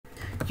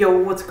Yo,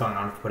 what's going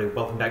on everybody?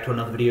 Welcome back to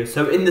another video.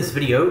 So in this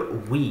video,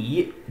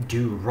 we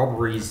do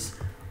robberies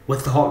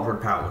with the hot rod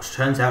power, which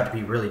turns out to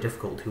be really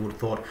difficult, who would have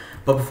thought.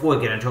 But before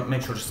we get into it,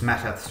 make sure to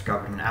smash that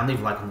subscribe button and leave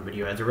a like on the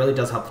video, as it really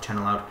does help the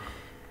channel out.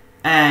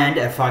 And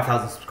at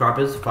 5,000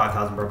 subscribers,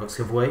 5,000 Robux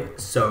Giveaway,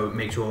 so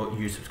make sure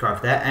you subscribe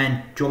for that.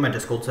 And join my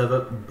Discord server,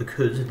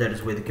 because that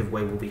is where the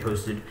giveaway will be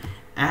hosted.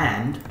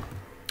 And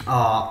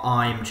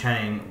I'm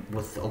chatting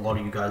with a lot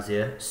of you guys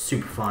there,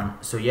 super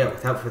fun. So yeah,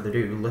 without further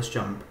ado, let's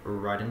jump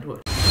right into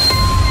it.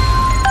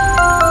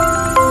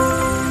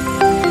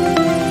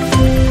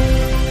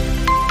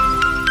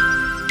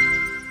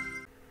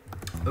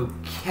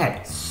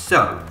 Okay,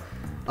 so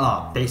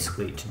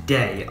basically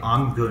today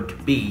I'm going to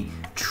be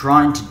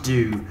trying to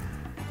do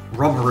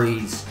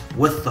robberies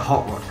with the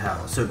hot rod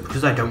power. So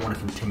because I don't want to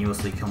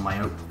continuously kill my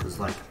ult, because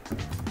like,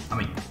 I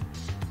mean,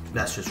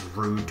 that's just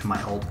rude to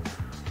my ult.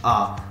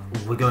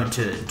 We're going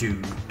to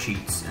do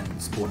cheats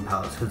and spawn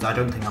powers, because I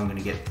don't think I'm going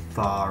to get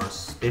far,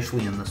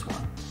 especially in this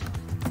one.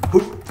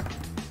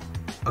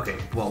 Okay,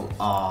 well,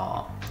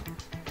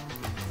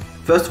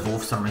 first of all,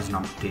 for some reason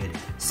I'm dead.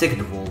 Second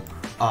of all,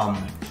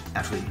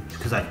 actually,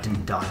 because I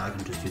didn't die, I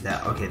can just do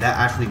that. Okay, that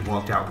actually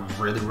worked out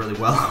really, really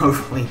well.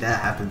 Hopefully that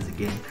happens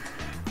again.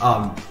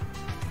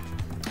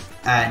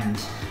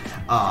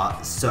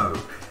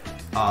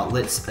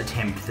 Let's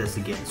attempt this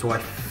again. So I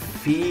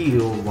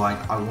feel like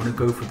I want to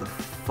go for the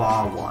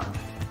far one.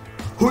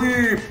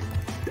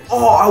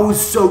 Oh, I was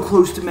so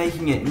close to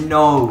making it.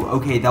 No.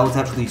 Okay, that was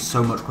actually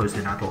so much closer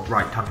than I thought.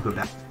 Right, time to go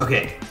back.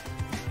 Okay,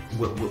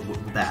 we're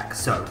back.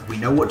 So we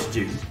know what to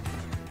do.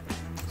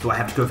 So I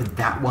have to go for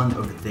that one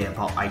over there,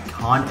 but I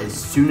can't as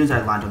soon as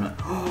I land on it.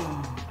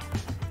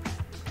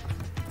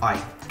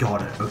 I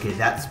got it. Okay,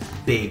 that's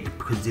big,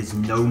 because there's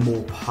no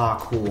more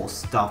parkour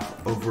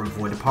stuff over a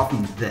void apart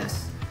from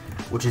this,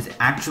 which is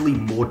actually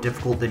more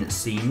difficult than it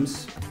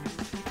seems.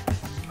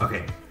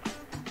 Okay.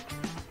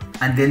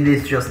 And then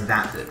there's just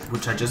that bit,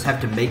 which I just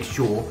have to make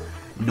sure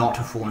not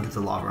to fall into the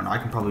lava, and I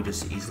can probably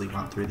just easily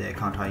run through there,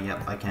 can't I?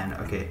 Yep, I can.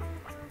 Okay,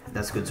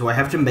 that's good. So I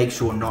have to make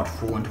sure not to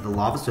fall into the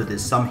lava, so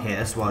there's some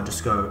here, so I'll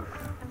just go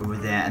over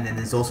there, and then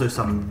there's also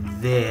some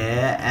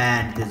there,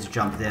 and there's a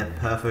jump there,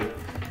 perfect.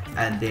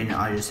 And then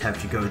I just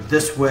have to go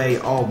this way.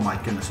 Oh my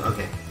goodness,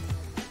 okay.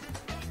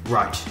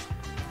 Right.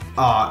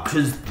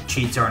 Because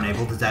cheats are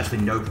enabled, there's actually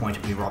no point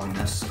in me robbing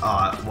this,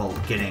 well,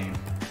 getting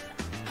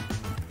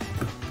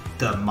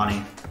the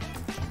money.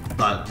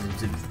 But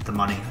the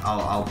money,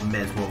 I'll may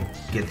as well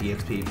get the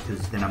XP,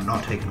 because then I'm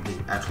not technically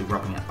actually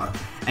robbing it.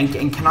 And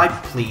can I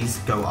please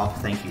go up?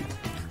 Thank you.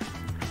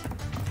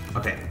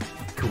 Okay,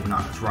 cool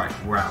bananas. Right,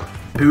 we're out.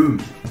 Boom.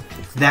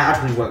 So that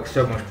actually works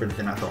so much better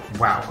than I thought.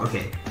 Wow.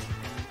 Okay.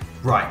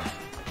 Right.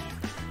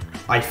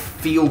 I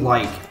feel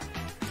like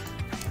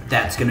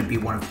that's going to be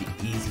one of the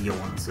easier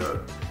ones,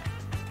 though.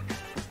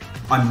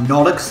 I'm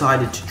not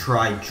excited to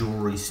try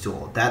jewelry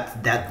store.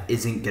 That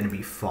isn't going to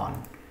be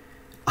fun.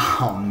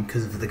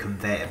 Because of the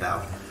conveyor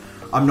belt.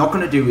 I'm not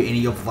going to do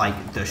any of, like,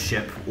 the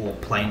ship or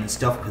plane and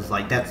stuff, because,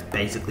 like, that's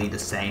basically the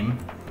same.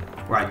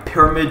 Right,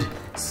 pyramid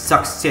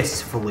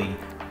successfully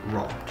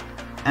robbed.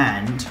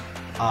 And,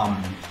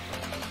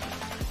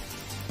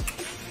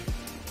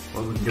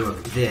 what we can do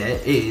over there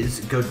is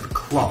go to the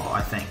club,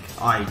 I think.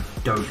 I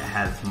don't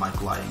have my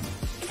gliding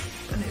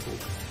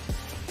enabled.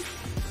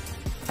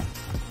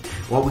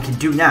 What we can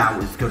do now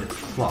is go to the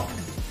club.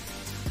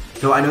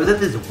 So I know that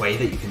there's a way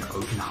that you can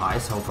open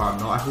heists, however I'm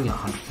not actually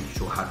 100%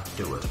 sure how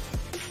to do it.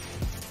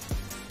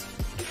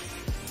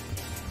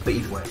 But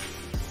either way.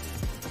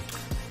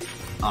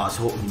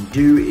 So what we can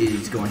do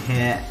is go in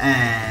here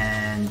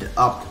and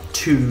up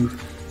to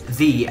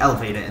the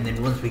elevator, and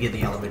then once we get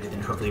the elevator, then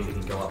hopefully we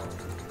can go up.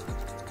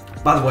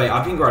 By the way,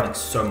 I've been grinding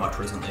so much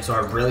recently, so I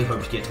really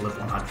hope to get to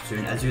level 100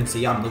 soon. As you can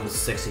see, I'm level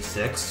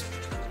 66.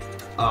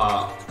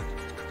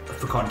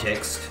 For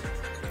context,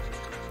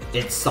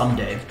 it's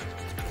Sunday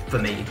for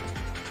me.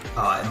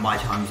 In my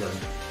time zone,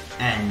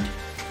 and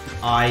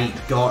I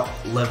got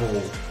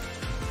level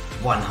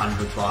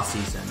 100 last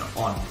season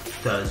on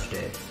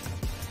Thursday.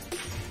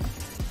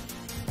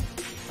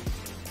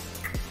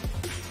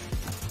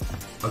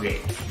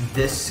 Okay,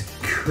 this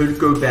could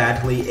go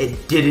badly.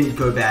 It didn't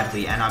go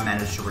badly, and I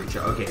managed to reach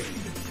it. Okay.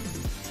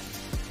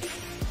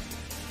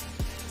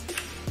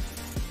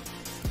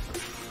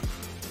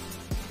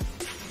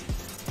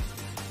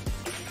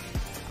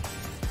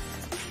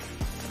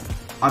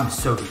 I'm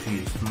so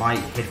confused. My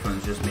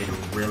headphones just made a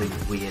really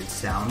weird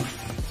sound,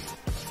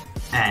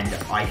 and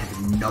I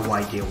have no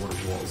idea what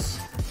it was.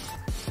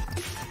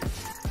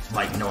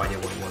 Like, no idea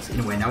what it was.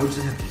 Anyway, now we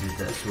just have to do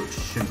this, which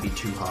shouldn't be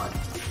too hard.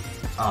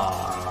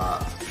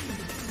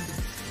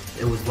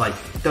 It was like,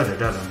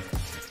 da-da-da-da.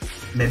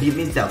 Maybe it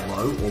means they're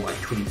low, or like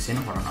 20%.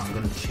 Hold on, I'm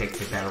gonna check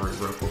the battery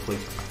real quickly.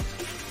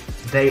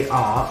 They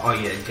are, oh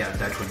yeah,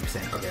 they're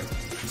 20%, okay.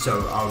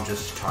 So I'll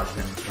just charge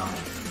them tonight.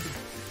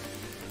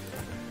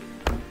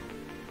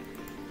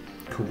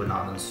 Cool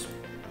bananas.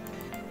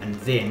 And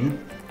then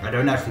I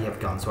don't actually have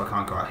guns, so I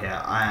can't go out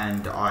here,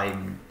 and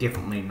I'm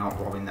definitely not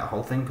robbing that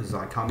whole thing because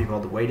I can't be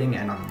bothered waiting,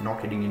 and I'm not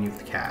getting any of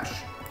the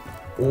cash.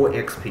 or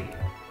XP.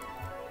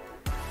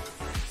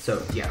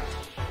 So yeah,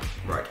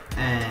 right,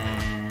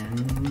 and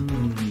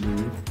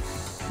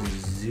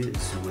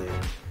this way,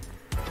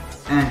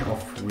 and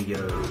off we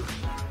go.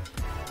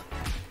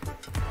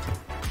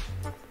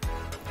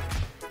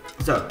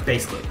 So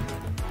basically,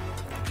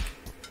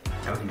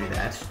 now we can do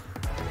that,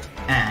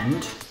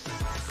 and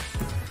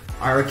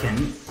I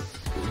reckon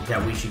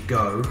that we should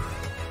go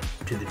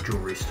to the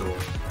jewelry store.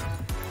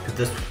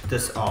 Cause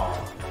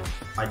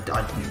I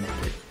didn't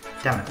make it.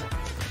 Damn it,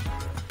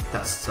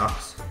 that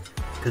sucks.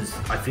 Because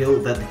I feel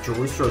that the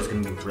jewelry store is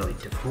going to be really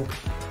difficult.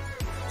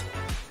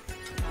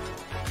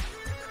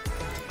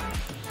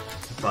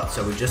 But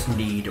so we just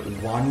need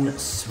one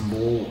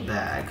small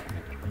bag.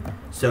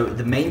 So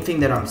the main thing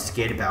that I'm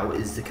scared about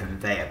is the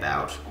conveyor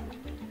belt.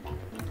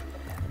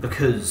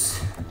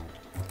 Because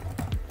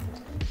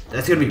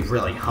that's going to be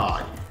really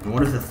hard. And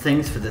one of the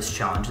things for this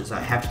challenge is I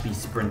have to be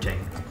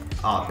sprinting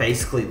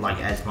basically like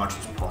as much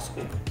as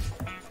possible.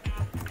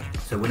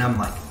 So when I'm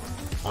like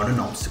on an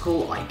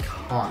obstacle, I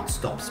can't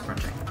stop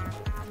sprinting.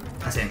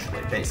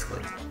 Essentially,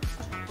 basically.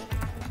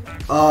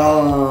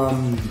 So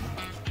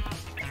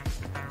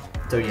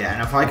yeah,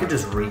 and if I could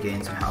just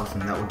regain some health,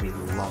 then that would be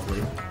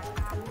lovely.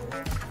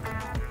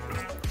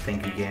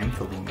 Thank you, game,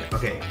 for being good.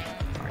 Okay,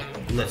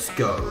 alright, let's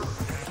go.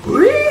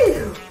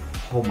 Whee!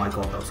 Oh my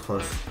god, that was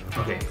close.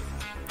 Okay,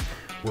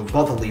 we've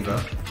got the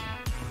lever.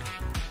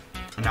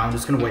 And now I'm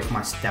just gonna wait for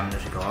my stamina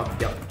to go up.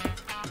 Yep.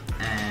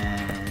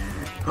 And...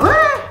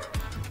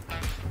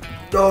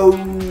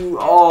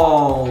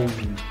 Oh!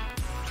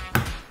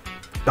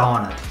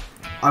 Darn it.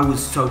 I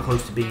was so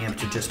close to being able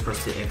to just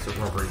press the exit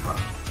robbery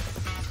button.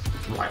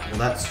 Right, well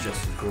that's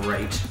just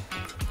great.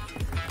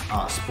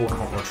 Spawn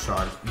hot rod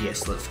shard.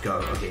 Yes, let's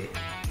go. Okay.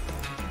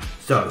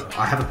 So,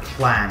 I have a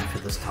plan for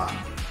this time.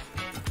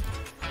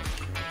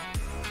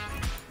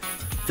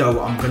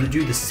 So, I'm gonna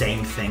do the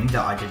same thing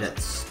that I did at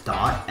the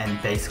start and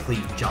basically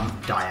jump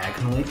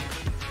diagonally.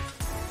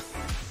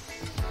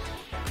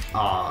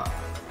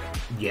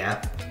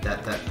 Yeah,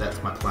 that's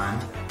my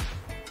plan.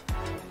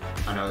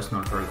 I know it's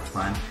not a very good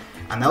plan.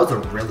 And that was a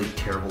really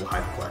terrible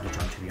hyper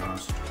jump, to be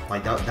honest.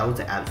 Like, that was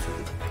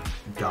absolute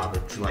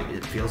garbage. Like,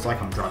 it feels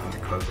like I'm driving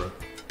a Cobra.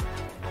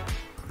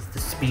 It's the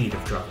speed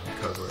of driving a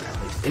Cobra,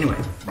 at least. Anyway,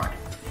 right.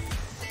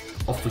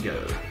 Off we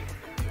go.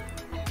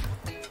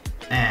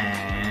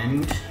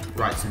 And...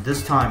 Right, so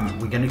this time,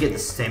 we're gonna get the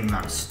same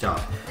amount of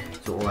stuff.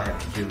 So all I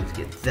have to do is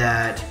get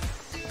that,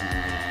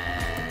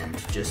 and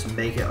just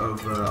make it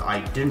over. I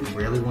didn't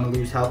really want to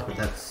lose health, but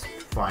that's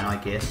fine, I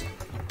guess.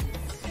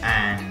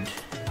 And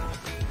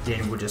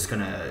then we're just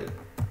gonna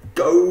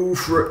go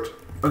for it.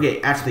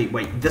 Okay, actually,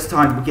 wait, this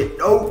time we get,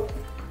 oh!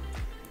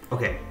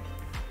 Okay.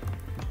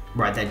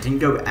 Right, that didn't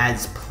go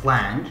as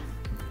planned,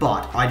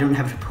 but I don't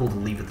have to pull the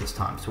lever this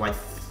time, so I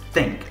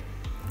think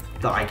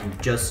that I can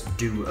just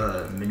do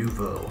a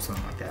maneuver or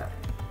something like that.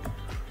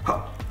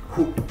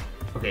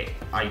 Okay,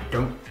 I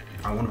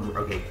want to,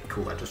 okay,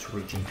 cool, I just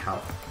reaching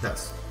health.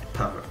 That's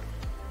perfect.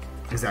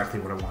 Exactly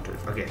what I wanted.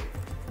 Okay.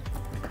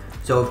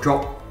 So I've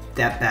dropped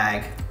that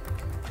bag.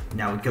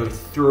 Now we go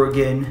through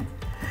again.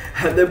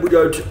 And then we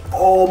go to,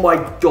 oh my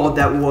god,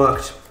 that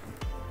worked.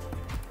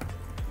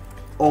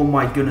 Oh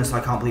my goodness,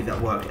 I can't believe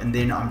that worked. And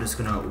then I'm just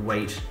gonna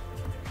wait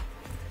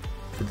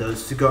for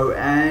those to go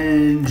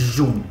and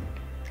zoom.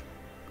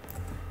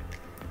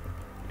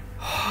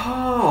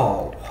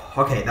 Oh,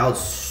 okay, that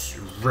was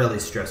really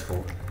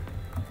stressful.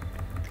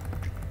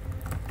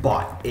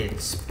 But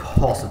it's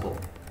possible.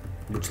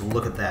 Which,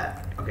 look at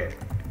that. Okay.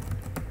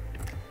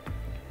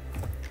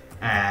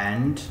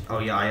 And, oh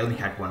yeah, I only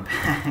had one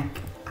bag.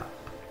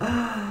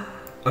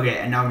 Okay,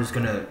 and now I'm just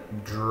gonna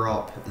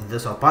drop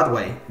this off. By the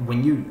way,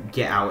 when you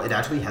get out, it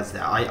actually has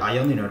that. I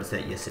only noticed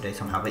that yesterday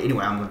somehow, but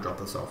anyway, I'm gonna drop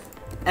this off.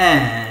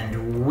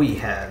 And we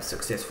have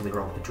successfully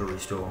robbed the jewelry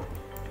store.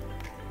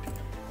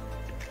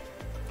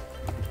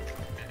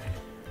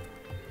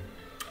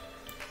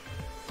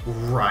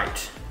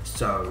 Right,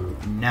 so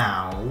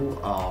now,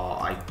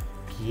 I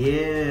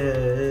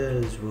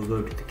guess we'll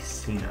go to the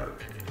casino.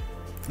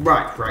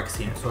 Right,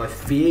 casino. So I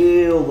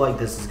feel like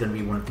this is going to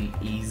be one of the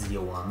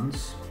easier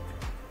ones.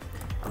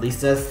 At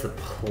least that's the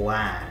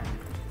plan.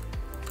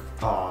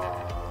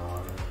 So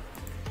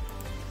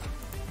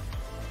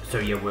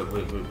yeah, we're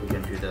going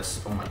to do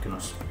this. Oh my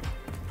goodness.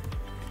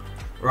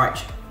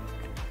 Right.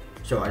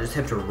 So I just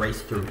have to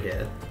race through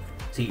here.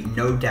 See,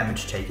 no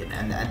damage taken.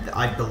 And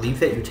I believe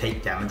that you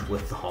take damage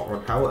with the hot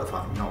rod power, if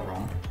I'm not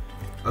wrong.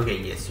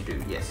 Okay, yes, you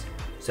do. Yes.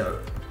 So,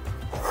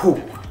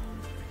 whew.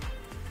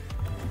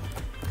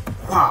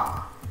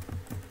 Wow.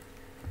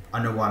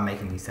 I know why I'm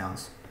making these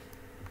sounds.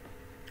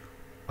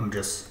 I'm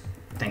just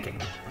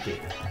thinking. Okay.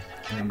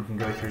 And then we can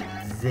go through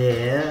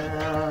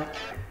there.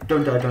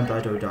 Don't die, don't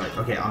die, don't die.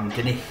 Okay, I'm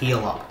gonna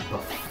heal up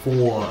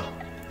before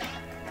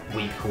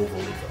we pull the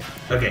lever.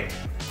 Okay.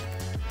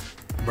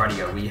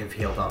 Rightio, we have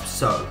healed up.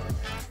 So.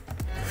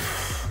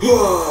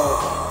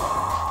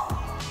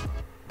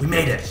 We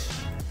made it.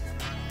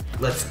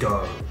 Let's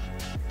go.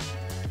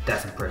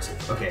 That's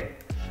impressive. Okay.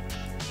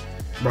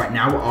 Right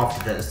now,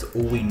 after this,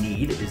 all we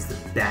need is the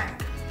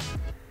bank.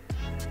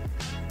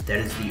 That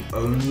is the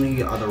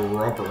only other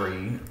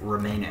robbery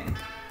remaining.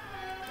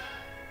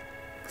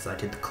 Because I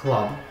did the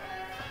club,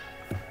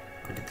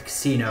 I did the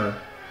casino,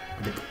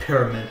 I did the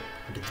pyramid,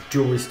 I did the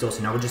jewelry store,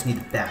 so now we just need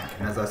the bank.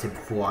 And as I said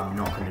before, I'm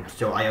not going to...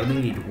 So I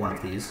only need one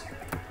of these,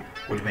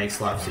 which makes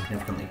life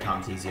significantly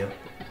times easier.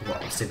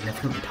 Well,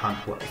 significantly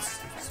times... Well, it's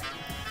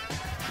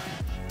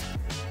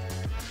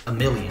a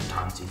million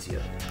times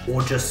easier.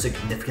 Or just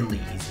significantly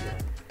easier.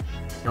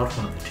 Not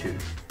one of the two.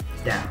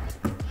 Damn.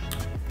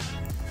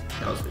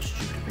 That was a bit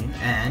stupid of me.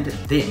 And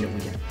then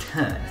we can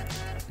turn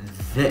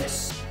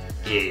this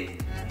in.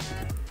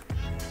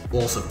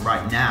 Awesome.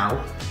 Right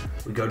now,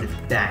 we go to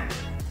the bank.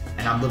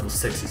 And I'm level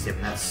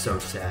 67. That's so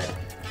sad.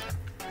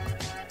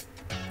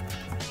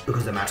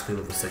 Because I'm actually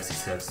level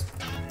 66.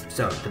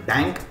 So, the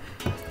bank,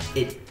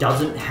 it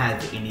doesn't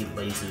have any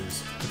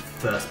lasers for the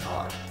first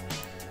part.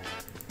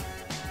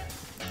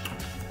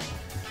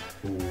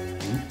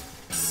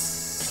 Oops.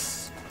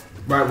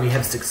 Right, we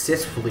have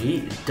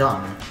successfully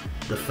done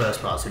the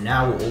first part. So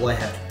now all I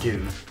have to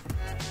do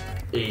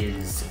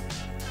is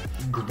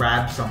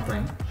grab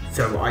something.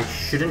 So I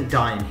shouldn't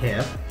die in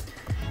here.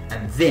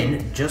 And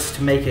then, just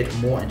to make it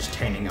more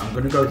entertaining, I'm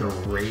going to go the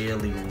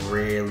really,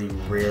 really,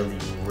 really,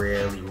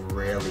 really,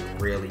 really,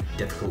 really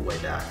difficult way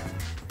back.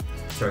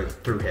 So,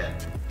 through here.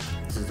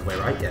 This is the way,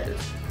 right? Yeah, it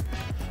is.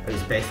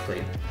 It's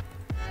basically...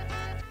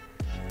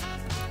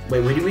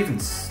 Wait, where do you even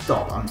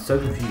stop? I'm so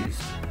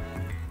confused.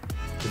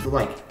 Is it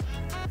like...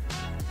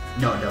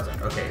 No, it doesn't.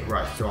 Okay,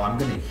 right. So I'm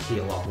going to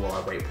heal up while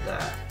I wait for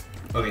that.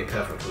 Okay,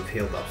 perfect. We've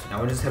healed up. So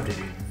now we just have to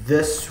do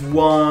this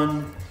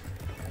one,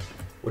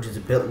 which is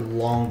a bit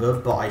longer,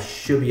 but I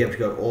should be able to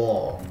go...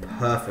 Oh,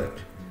 perfect.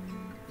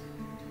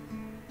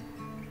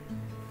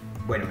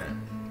 Wait a minute.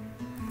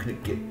 Could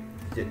it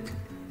get...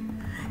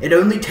 It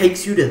only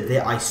takes you to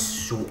there. I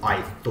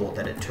thought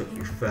that it took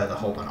you further.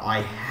 Hold on.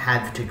 I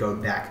have to go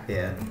back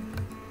there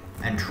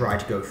and try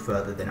to go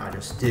further than I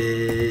just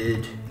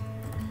did.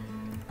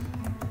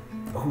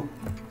 Oh,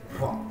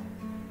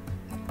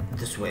 what?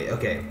 This way.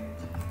 Okay.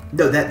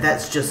 No,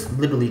 that's just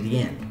literally the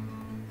end.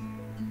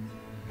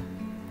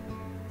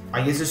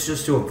 I guess it's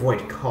just to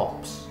avoid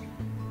cops.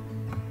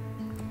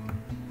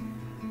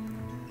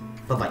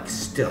 But like,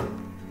 still.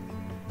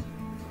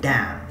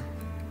 Damn.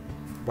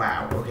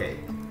 Wow, okay.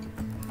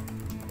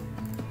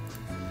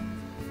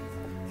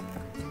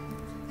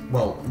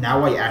 Well,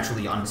 now I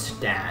actually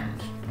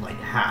understand, like,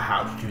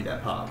 how to do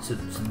that part. So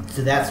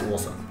that's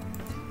awesome.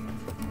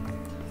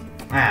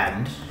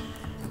 And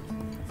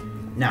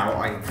now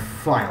I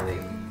finally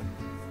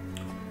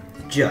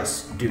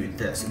just do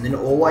this. And then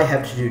all I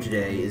have to do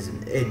today is,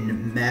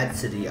 in Mad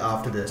City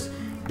after this,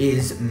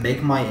 is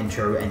make my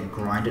intro and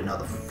grind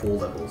another 4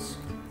 levels.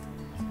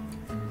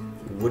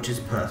 Which is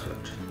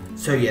perfect.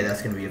 So yeah,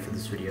 that's going to be it for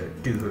this video.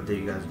 Do hope that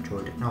you guys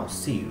enjoyed it, and I'll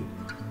see you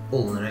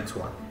all in the next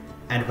one.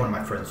 And one of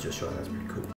my friends just joined, that's pretty cool.